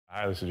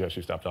I highly suggest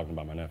you stop talking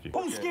about my nephew.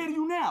 Who's scared of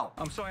you now?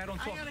 I'm sorry, I don't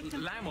talk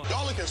language.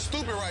 Y'all looking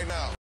stupid right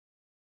now.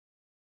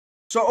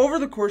 So over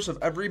the course of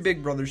every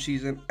Big Brother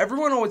season,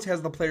 everyone always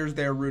has the players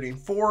they are rooting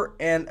for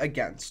and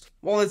against.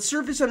 While it's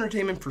surface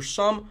entertainment for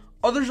some,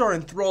 others are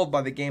enthralled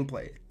by the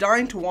gameplay,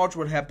 dying to watch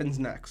what happens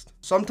next.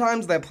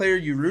 Sometimes that player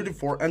you rooted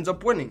for ends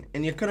up winning,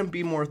 and you couldn't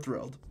be more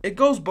thrilled. It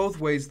goes both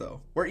ways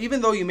though, where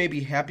even though you may be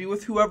happy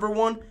with whoever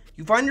won,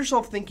 you find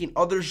yourself thinking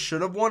others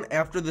should have won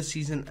after the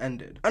season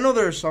ended. I know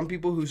there are some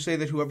people who say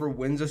that whoever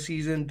wins a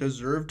season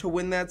deserved to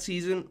win that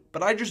season,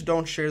 but I just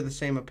don't share the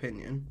same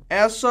opinion.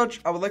 As such,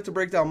 I would like to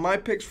break down my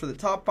picks for the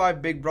top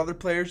 5 Big Brother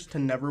players to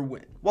never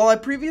win. While I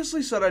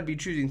previously said I'd be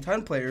choosing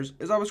 10 players,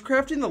 as I was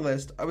crafting the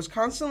list, I was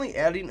constantly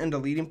adding and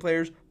deleting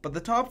players, but the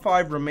top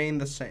 5 remain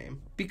the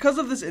same. Because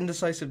of this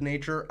indecisive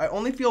nature, I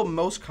only feel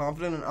most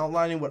confident in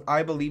outlining what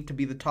I believe to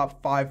be the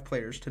top 5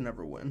 players to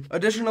never win.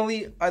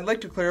 Additionally, I'd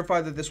like to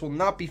clarify that this will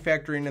not be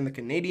factoring in the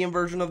Canadian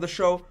version of the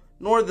show,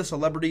 nor the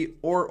celebrity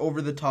or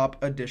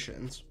over-the-top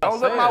additions. Don't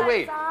look my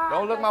way.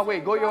 Don't look my way.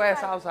 Go your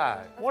ass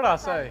outside. What'd I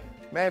say?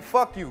 Man,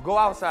 fuck you. Go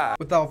outside.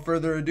 Without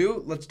further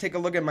ado, let's take a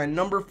look at my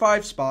number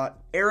 5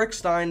 spot, Eric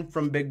Stein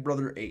from Big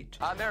Brother 8.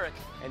 I'm Eric,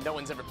 and no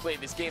one's ever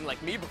played this game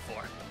like me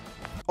before.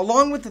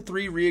 Along with the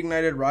 3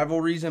 reignited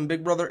rivalries in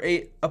Big Brother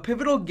 8, a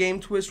pivotal game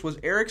twist was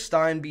Eric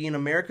Stein being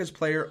America's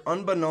player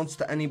unbeknownst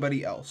to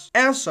anybody else.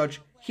 As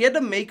such, he had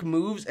to make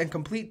moves and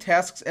complete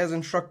tasks as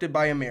instructed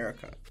by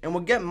America, and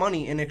would get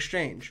money in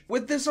exchange.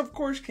 With this, of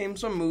course, came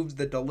some moves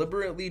that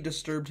deliberately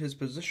disturbed his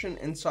position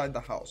inside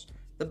the house.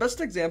 The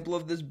best example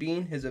of this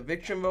being his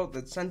eviction vote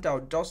that sent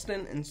out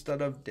Dustin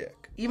instead of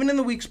Dick. Even in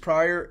the weeks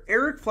prior,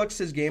 Eric flexed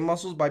his game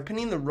muscles by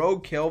pinning the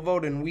rogue kill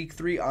vote in week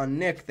 3 on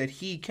Nick that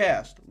he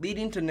cast,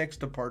 leading to Nick's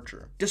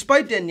departure.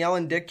 Despite Danielle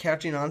and Dick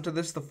catching on to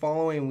this the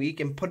following week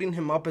and putting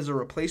him up as a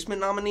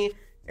replacement nominee,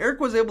 Eric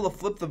was able to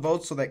flip the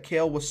vote so that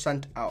Kale was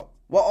sent out.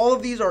 While all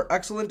of these are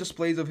excellent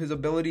displays of his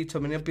ability to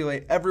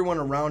manipulate everyone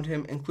around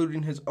him,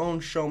 including his own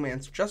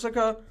showmance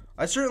Jessica,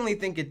 I certainly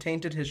think it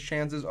tainted his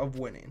chances of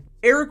winning.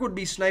 Eric would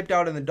be sniped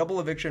out in the double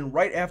eviction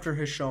right after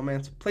his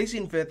showmance,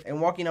 placing 5th and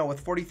walking out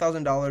with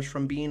 $40,000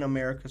 from being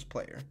America's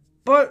player.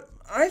 But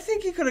I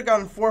think he could have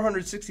gotten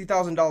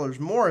 $460,000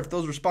 more if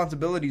those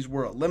responsibilities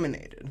were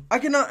eliminated. I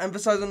cannot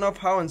emphasize enough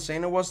how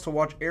insane it was to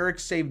watch Eric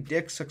save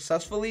Dick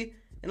successfully,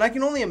 and I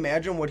can only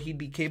imagine what he'd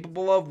be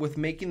capable of with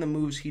making the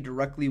moves he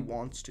directly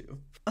wants to.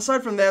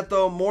 Aside from that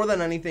though, more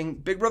than anything,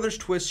 Big Brother's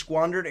twist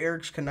squandered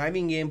Eric's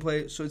conniving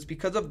gameplay, so it's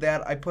because of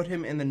that I put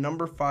him in the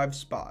number 5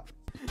 spot.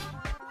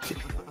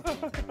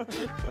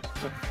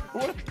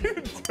 What are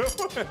you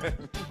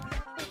doing?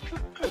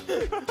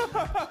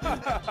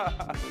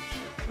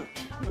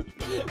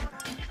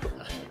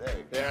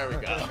 There we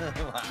go.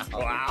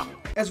 Wow.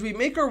 As we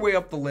make our way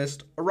up the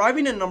list,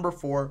 arriving at number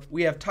 4,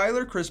 we have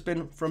Tyler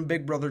Crispin from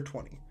Big Brother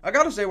 20. I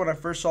gotta say, when I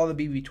first saw the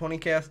BB20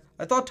 cast,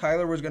 I thought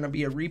Tyler was gonna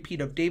be a repeat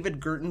of David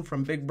Gurton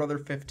from Big Brother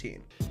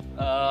 15.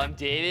 I'm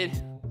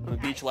David. I'm a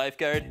beach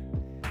lifeguard.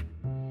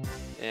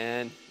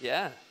 And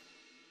yeah.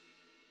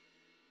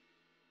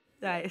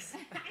 Nice.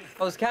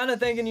 I was kind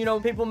of thinking, you know,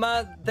 people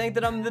might think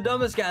that I'm the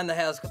dumbest guy in the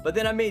house, but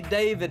then I meet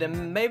David,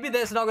 and maybe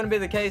that's not going to be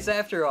the case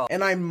after all.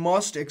 And I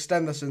must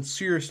extend the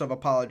sincerest of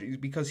apologies,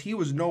 because he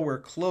was nowhere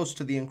close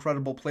to the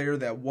incredible player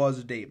that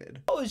was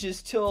David. I was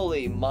just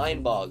totally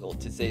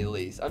mind-boggled, to say the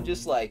least. I'm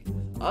just like,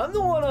 I'm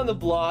the one on the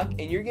block,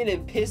 and you're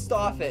getting pissed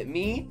off at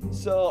me?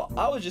 So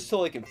I was just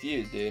totally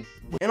confused, dude.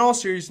 In all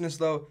seriousness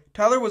though,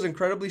 Tyler was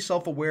incredibly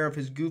self-aware of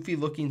his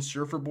goofy-looking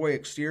surfer boy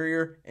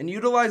exterior and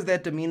utilized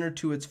that demeanor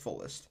to its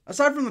fullest.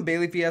 Aside from the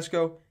Bailey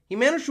fiasco, he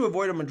managed to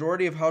avoid a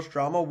majority of house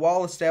drama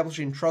while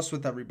establishing trust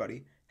with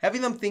everybody,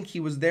 having them think he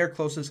was their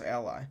closest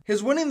ally.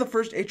 His winning the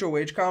first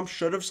HOH comp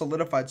should have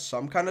solidified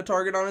some kind of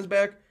target on his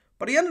back,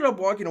 but he ended up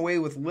walking away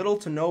with little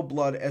to no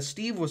blood as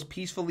Steve was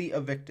peacefully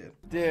evicted.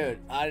 Dude,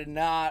 I did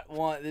not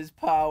want this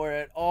power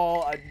at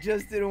all. I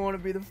just didn't want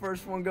to be the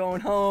first one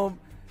going home.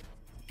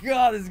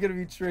 God, this is gonna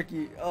be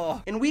tricky.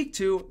 Oh. In week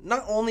 2,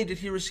 not only did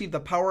he receive the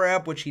power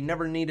app which he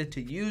never needed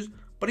to use,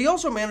 but he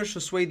also managed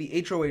to sway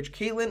the HOH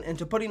Caitlyn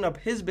into putting up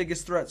his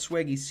biggest threat,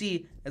 Swaggy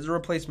C, as a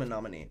replacement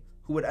nominee,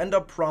 who would end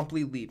up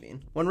promptly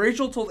leaving. When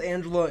Rachel told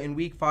Angela in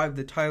week 5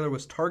 that Tyler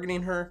was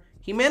targeting her,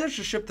 he managed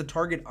to ship the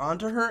target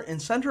onto her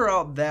and send her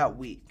out that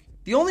week.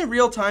 The only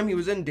real time he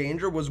was in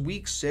danger was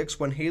week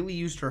 6 when Haley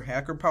used her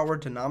hacker power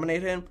to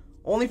nominate him,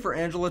 only for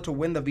Angela to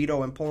win the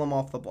veto and pull him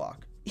off the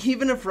block.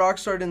 Even if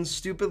Rockstar didn't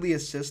stupidly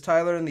assist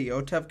Tyler in the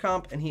OTEV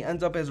comp and he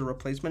ends up as a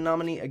replacement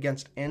nominee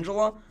against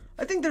Angela,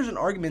 I think there's an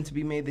argument to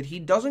be made that he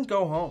doesn't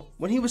go home.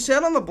 When he was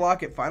sat on the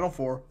block at Final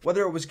 4,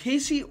 whether it was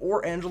Casey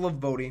or Angela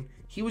voting,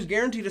 he was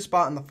guaranteed a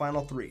spot in the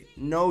Final 3,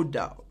 no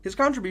doubt. His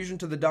contribution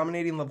to the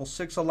dominating Level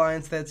 6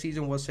 alliance that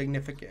season was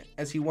significant,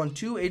 as he won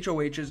 2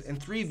 HOHs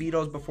and 3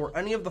 vetoes before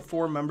any of the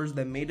 4 members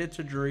that made it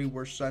to jury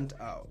were sent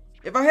out.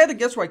 If I had to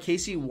guess why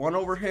Casey won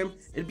over him,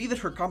 it'd be that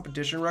her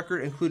competition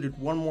record included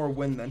 1 more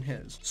win than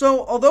his.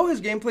 So, although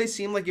his gameplay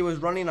seemed like it was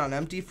running on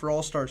empty for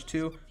All Stars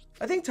 2,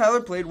 I think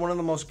Tyler played one of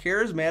the most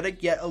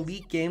charismatic yet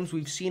elite games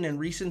we've seen in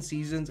recent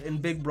seasons in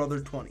Big Brother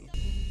 20.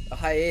 a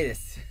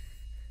hiatus.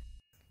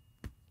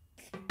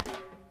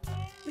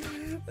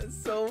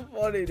 That's so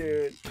funny,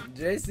 dude.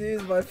 JC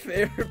is my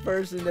favorite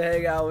person to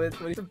hang out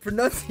with. The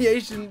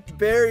pronunciation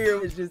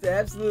barrier is just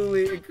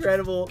absolutely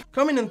incredible.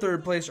 Coming in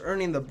third place,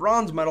 earning the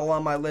bronze medal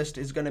on my list,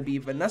 is going to be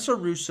Vanessa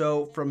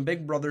Russo from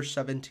Big Brother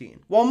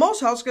 17. While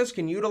most house guests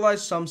can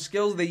utilize some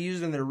skills they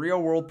use in their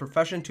real-world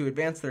profession to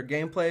advance their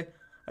gameplay,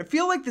 I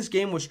feel like this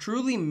game was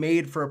truly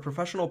made for a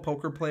professional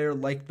poker player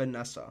like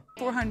Vanessa.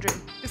 400.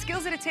 The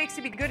skills that it takes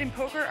to be good in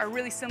poker are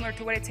really similar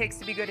to what it takes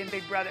to be good in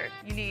Big Brother.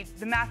 You need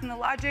the math and the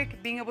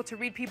logic, being able to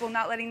read people,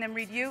 not letting them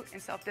read you,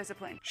 and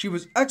self-discipline. She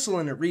was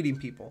excellent at reading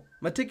people,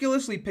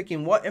 meticulously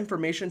picking what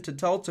information to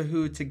tell to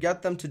who to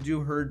get them to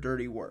do her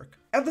dirty work.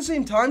 At the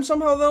same time,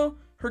 somehow though,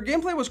 her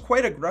gameplay was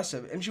quite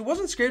aggressive, and she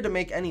wasn't scared to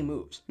make any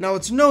moves. Now,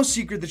 it's no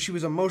secret that she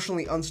was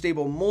emotionally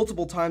unstable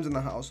multiple times in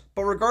the house,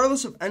 but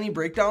regardless of any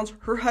breakdowns,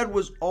 her head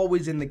was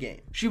always in the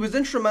game. She was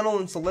instrumental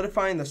in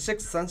solidifying the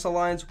Sixth Sense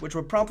Alliance, which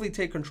would promptly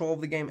take control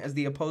of the game as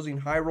the opposing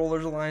High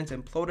Rollers Alliance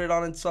imploded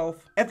on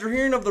itself. After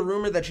hearing of the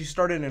rumor that she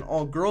started an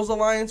all-girls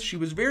alliance, she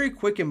was very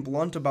quick and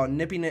blunt about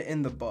nipping it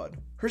in the bud.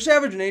 Her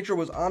savage nature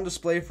was on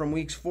display from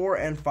weeks 4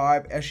 and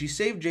 5 as she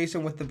saved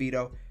Jason with the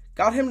veto,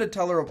 got him to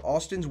tell her of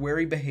Austin's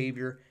wary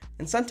behavior,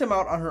 and sent him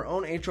out on her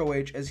own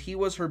HOH as he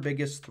was her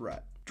biggest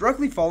threat.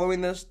 Directly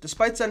following this,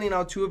 despite sending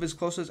out 2 of his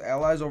closest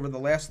allies over the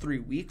last 3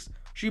 weeks,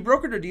 she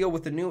brokered a deal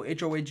with the new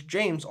HOH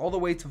James all the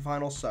way to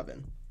Final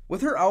 7.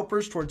 With her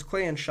outburst towards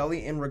Clay and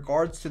Shelly in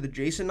regards to the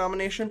Jason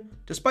nomination,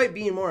 despite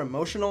being more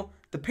emotional,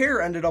 the pair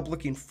ended up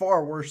looking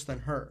far worse than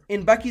her.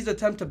 In Becky's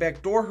attempt to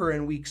backdoor her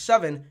in week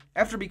 7,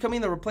 after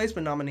becoming the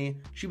replacement nominee,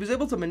 she was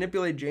able to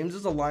manipulate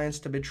James's alliance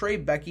to betray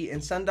Becky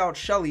and send out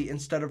Shelly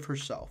instead of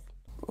herself.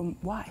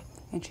 Why?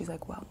 And she's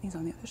like, well, he's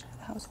on the other side of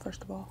the house,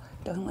 first of all,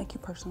 doesn't like you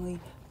personally.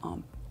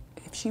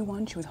 If she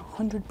won, she was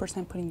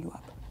 100% putting you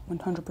up.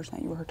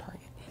 100% you were her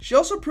target. She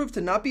also proved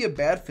to not be a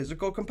bad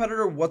physical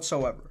competitor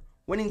whatsoever,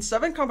 winning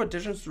 7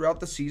 competitions throughout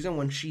the season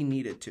when she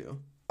needed to.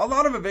 A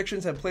lot of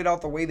evictions had played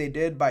out the way they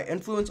did by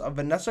influence of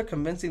Vanessa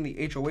convincing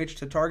the HOH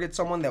to target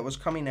someone that was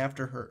coming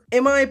after her.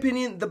 In my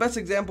opinion, the best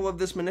example of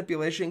this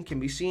manipulation can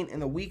be seen in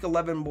the Week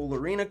 11 Bowl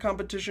Arena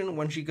competition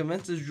when she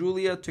convinces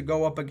Julia to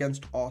go up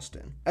against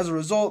Austin. As a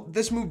result,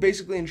 this move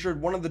basically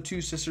ensured one of the 2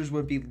 sisters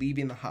would be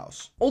leaving the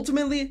house.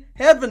 Ultimately,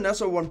 had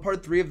Vanessa won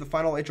part 3 of the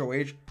final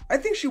HOH, I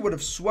think she would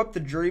have swept the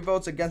jury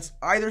votes against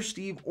either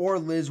Steve or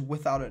Liz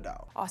without a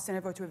doubt. Austin, I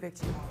vote to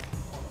evict you.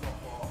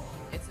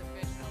 It's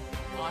official.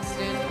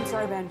 Austin, I'm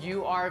sorry, Ben.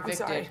 you are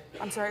evicted.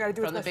 I'm sorry, I gotta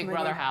do from the Big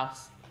Brother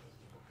house.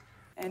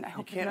 And I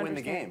hope you can't win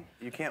the game.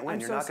 You can't win.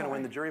 You're not going to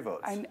win the jury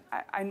votes.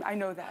 I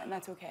know that, and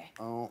that's okay.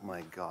 Oh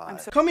my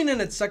God. Coming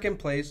in at second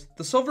place,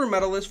 the silver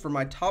medalist for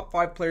my top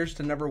 5 players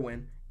to never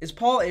win is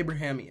Paul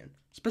Abrahamian,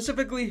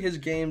 specifically his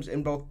games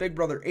in both Big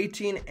Brother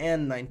 18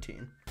 and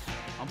 19.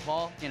 I'm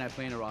Paul, and I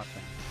play in a rock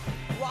band.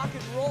 Rock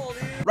and roll,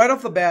 dude. Right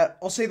off the bat,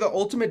 I'll say the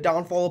ultimate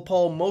downfall of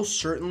Paul most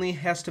certainly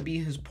has to be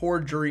his poor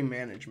jury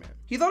management.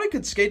 He thought he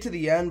could skate to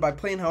the end by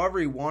playing however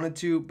he wanted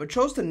to, but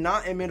chose to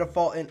not admit a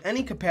fault in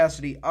any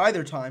capacity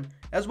either time,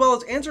 as well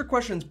as answer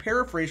questions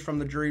paraphrased from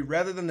the jury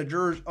rather than the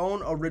juror's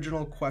own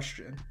original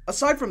question.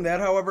 Aside from that,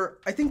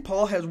 however, I think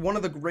Paul has one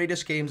of the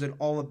greatest games in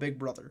all of Big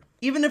Brother.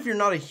 Even if you're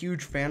not a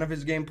huge fan of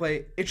his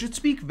gameplay, it should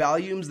speak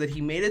volumes that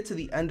he made it to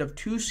the end of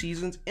 2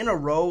 seasons in a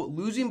row,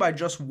 losing by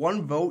just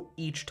 1 vote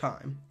each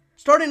time.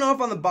 Starting off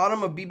on the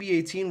bottom of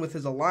BB18 with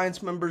his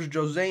alliance members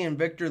Jose and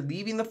Victor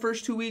leaving the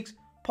first 2 weeks,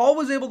 Paul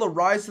was able to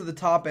rise to the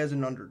top as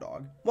an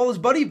underdog. While his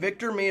buddy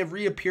Victor may have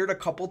reappeared a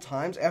couple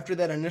times after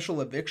that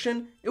initial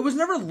eviction, it was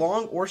never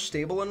long or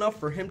stable enough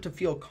for him to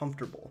feel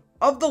comfortable.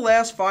 Of the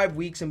last 5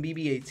 weeks in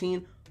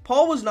BB18,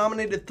 Paul was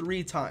nominated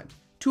 3 times,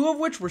 2 of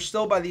which were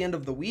still by the end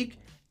of the week,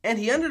 and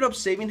he ended up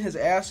saving his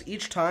ass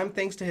each time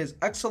thanks to his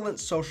excellent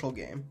social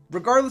game.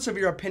 Regardless of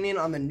your opinion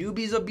on the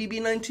newbies of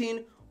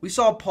BB19, we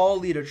saw Paul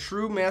lead a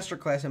true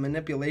masterclass in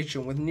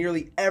manipulation with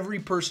nearly every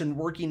person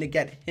working to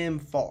get him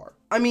far.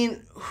 I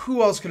mean,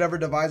 who else could ever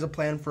devise a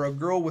plan for a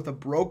girl with a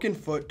broken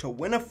foot to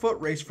win a foot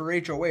race for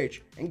HOH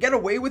and get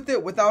away with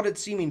it without it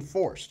seeming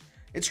forced?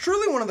 It's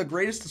truly one of the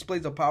greatest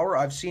displays of power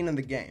I've seen in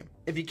the game.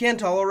 If you can't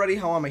tell already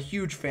how I'm a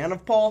huge fan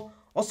of Paul,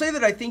 I'll say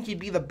that I think he'd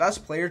be the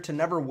best player to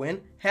never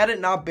win had it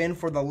not been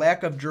for the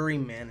lack of jury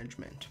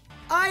management.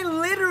 I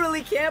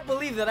literally can't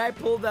believe that I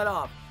pulled that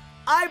off.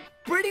 I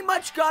pretty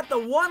much got the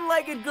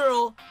one-legged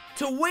girl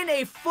to win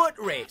a foot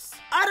race.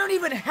 I don't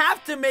even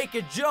have to make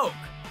a joke.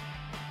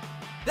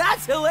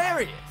 That's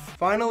hilarious.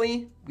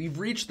 Finally, we've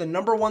reached the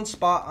 #1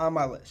 spot on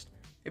my list.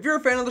 If you're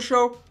a fan of the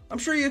show, I'm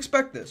sure you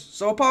expect this,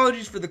 so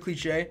apologies for the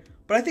cliche,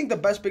 but I think the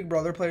best Big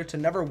Brother player to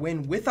never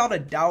win without a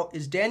doubt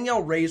is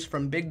Danielle Reyes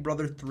from Big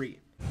Brother 3.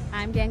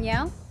 I'm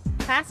Danielle,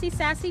 classy,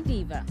 sassy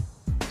diva.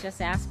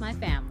 Just ask my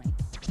family.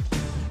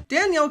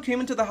 Danielle came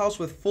into the house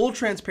with full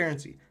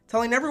transparency,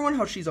 telling everyone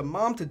how she's a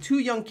mom to 2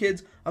 young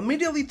kids,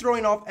 immediately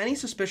throwing off any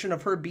suspicion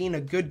of her being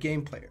a good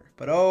game player.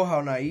 But oh,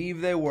 how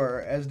naive they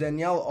were, as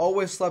Danielle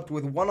always slept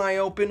with one eye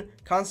open,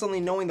 constantly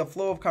knowing the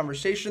flow of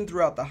conversation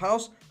throughout the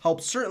house,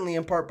 helped certainly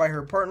in part by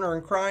her partner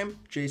in crime,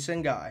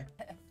 Jason Guy.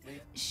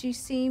 She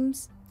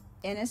seems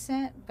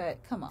innocent,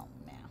 but come on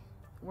now.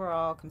 We're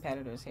all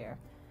competitors here.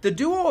 The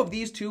duo of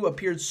these two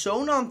appeared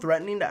so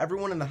non-threatening to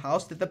everyone in the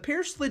house that the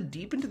pair slid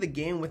deep into the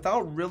game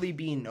without really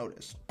being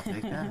noticed.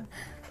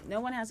 No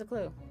one has a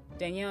clue.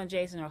 Danielle and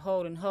Jason are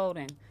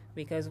holding,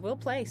 because we'll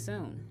play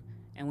soon.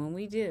 And when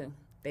we do,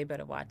 they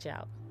better watch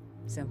out.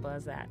 Simple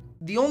as that.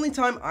 The only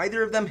time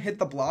either of them hit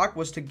the block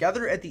was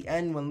together at the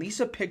end when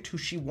Lisa picked who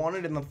she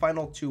wanted in the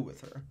final two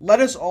with her. Let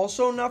us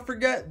also not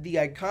forget the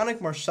iconic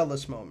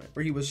Marcellus moment,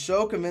 where he was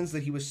so convinced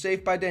that he was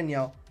safe by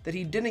Danielle that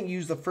he didn't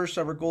use the first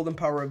ever golden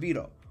power of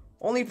veto,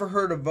 only for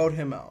her to vote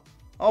him out,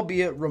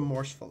 albeit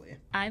remorsefully.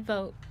 I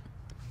vote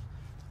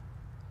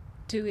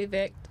to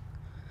evict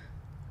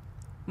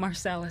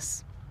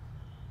Marcellus.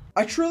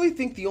 I truly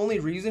think the only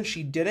reason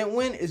she didn't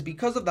win is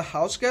because of the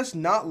house guests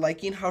not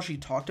liking how she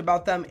talked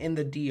about them in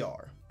the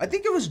DR. I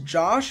think it was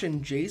Josh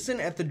and Jason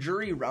at the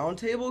jury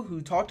roundtable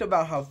who talked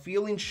about how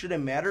feelings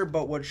shouldn't matter,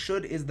 but what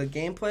should is the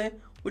gameplay,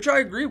 which I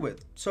agree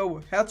with,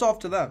 so hats off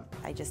to them.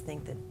 I just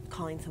think that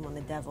calling someone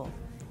the devil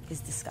is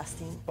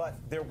disgusting. But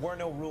there were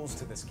no rules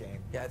to this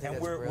game. Yeah, I think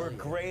and that's we're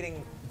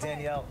grading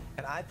Danielle,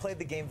 and I played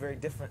the game very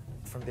different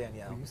from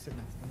Danielle. Will you sit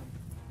next to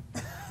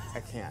me?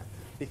 I can't.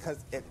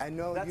 Because I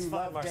know That's you fine,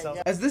 love Marcel.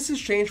 Danielle. As this has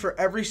changed for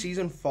every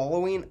season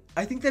following,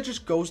 I think that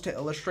just goes to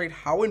illustrate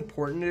how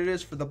important it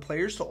is for the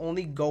players to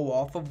only go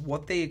off of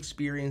what they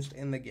experienced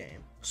in the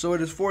game. So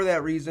it is for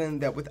that reason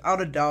that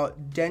without a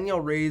doubt, Danielle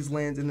Reyes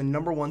lands in the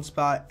 #1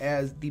 spot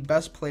as the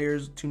best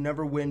players to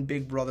never win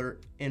Big Brother,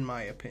 in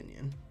my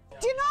opinion.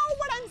 Do you know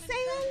what I'm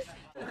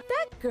saying?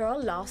 That girl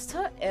lost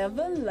her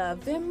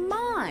ever-loving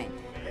mind.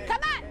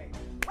 Come on,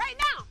 right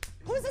now.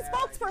 Who's the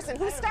spokesperson?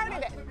 Who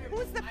started it?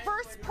 Who's the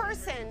first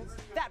person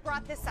that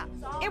brought this up?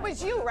 It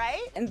was you,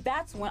 right? And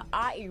that's when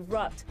I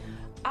erupt.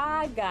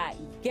 I got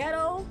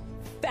ghetto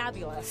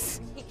fabulous.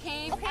 He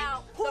came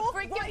out the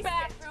freaking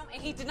bathroom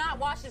and he did not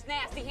wash his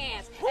nasty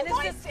hands. And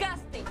it's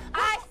disgusting.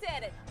 I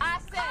said it. I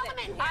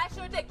said it. I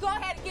sure did. Go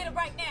ahead and get it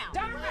right now.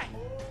 Darn right.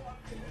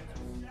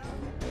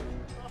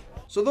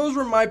 So those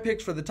were my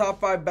picks for the top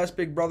 5 best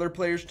Big Brother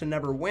players to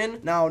never win.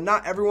 Now,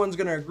 not everyone's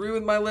going to agree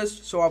with my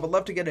list, so I would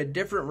love to get a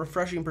different,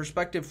 refreshing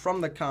perspective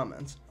from the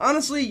comments.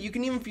 Honestly, you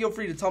can even feel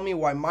free to tell me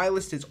why my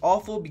list is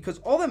awful, because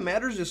all that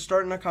matters is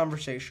starting a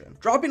conversation.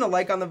 Dropping a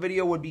like on the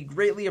video would be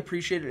greatly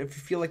appreciated if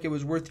you feel like it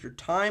was worth your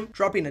time.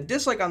 Dropping a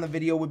dislike on the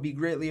video would be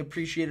greatly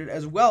appreciated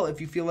as well if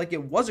you feel like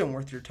it wasn't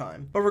worth your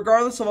time. But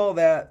regardless of all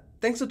that,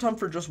 thanks a ton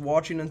for just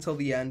watching until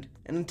the end,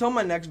 and until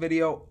my next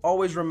video,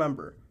 always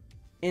remember,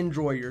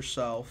 enjoy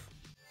yourself.